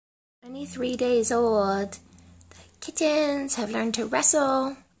23 days old. The kittens have learned to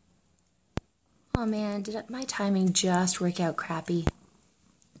wrestle. Oh man, did my timing just work out crappy?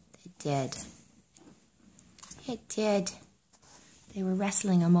 It did. It did. They were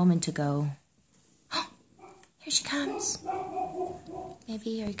wrestling a moment ago. Oh, here she comes.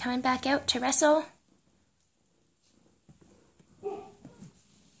 Maybe, are you coming back out to wrestle?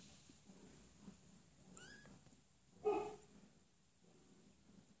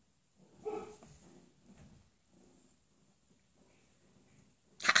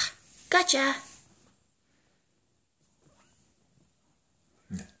 Ha! Gotcha!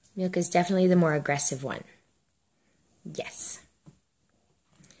 Milka's definitely the more aggressive one. Yes.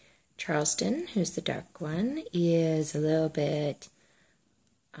 Charleston, who's the dark one, is a little bit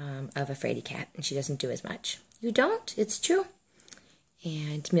of a fraidy cat, and she doesn't do as much. You don't? It's true.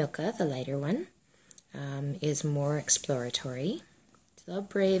 And Milka, the lighter one, is more exploratory. She's a little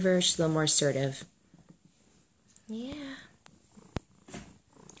braver. She's a little more assertive. Yeah.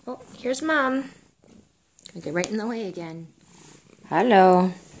 Oh, here's Mom. Gonna get right in the way again.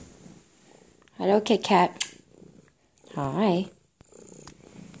 Hello. Hello, Kit Kat. Hi.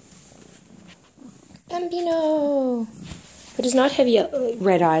 Bambino. It does not have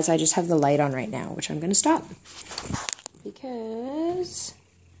red eyes. I just have the light on right now, which I'm going to stop. Because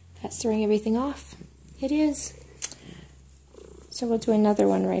that's throwing everything off. It is. So we'll do another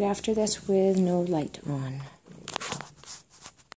one right after this with no light on.